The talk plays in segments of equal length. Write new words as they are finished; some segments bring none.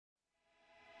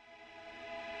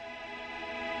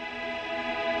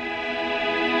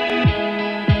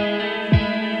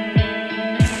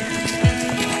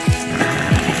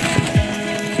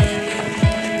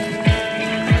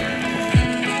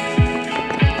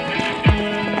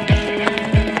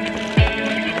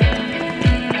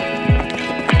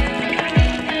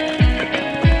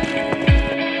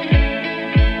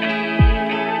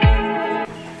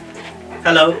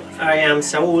Hello, I am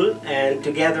Saúl, and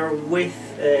together with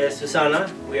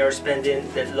Susannah we are spending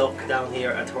the lockdown here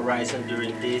at Horizon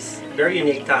during this very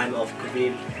unique time of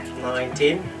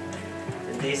Covid-19.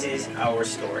 This is our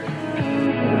story.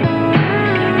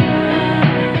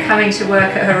 Coming to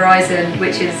work at Horizon,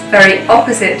 which is very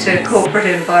opposite to a corporate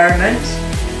environment,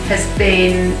 has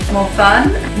been more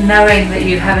fun, knowing that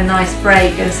you have a nice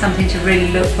break and something to really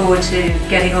look forward to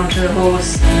getting onto the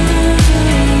horse.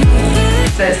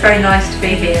 So it's very nice to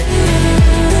be here.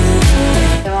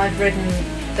 So I've ridden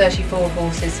 34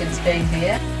 horses since being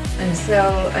here, and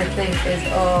Saúl I think is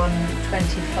on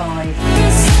 25.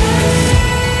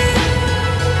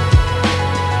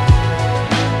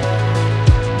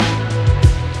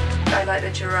 I like the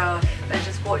giraffe and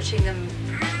just watching them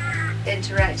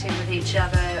interacting with each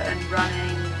other and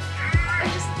running,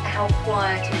 and just how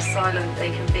quiet and silent they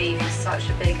can be for such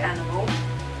a big animal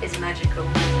is magical.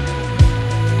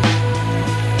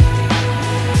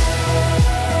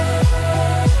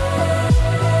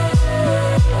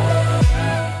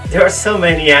 There are so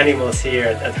many animals here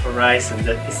at Horizon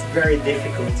that it's very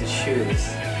difficult to choose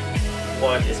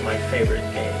what is my favorite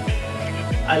game.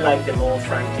 I like them all,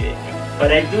 frankly,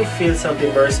 but I do feel something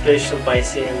very special by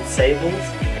seeing sables.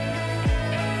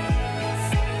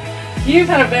 You've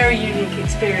had a very unique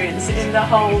experience in the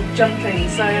whole jumping,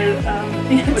 so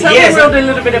tell Yes, the world a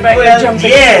little bit about your jumping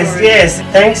story. Yes.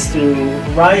 Thanks to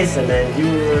Horizon and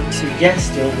your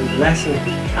suggestion with lessons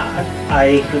we had,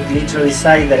 I could literally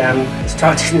say that I'm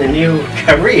starting a new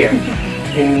career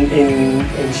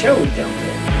in show jumping.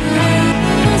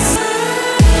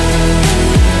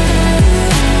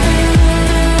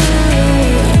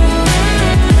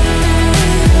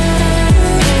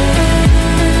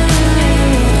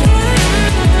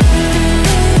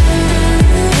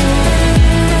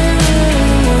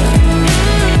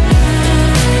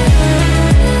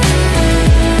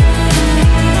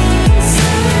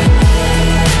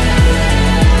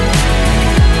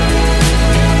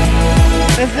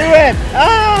 Let's do it!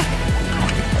 Ah!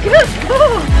 Good!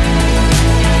 Oh.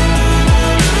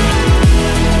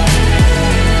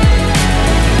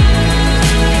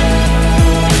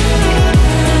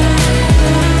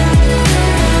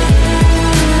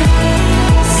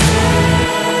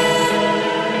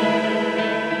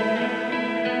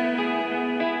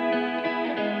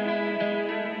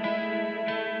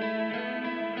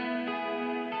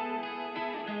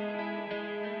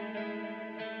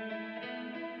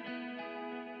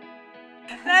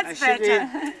 That's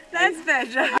better. That's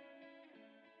better.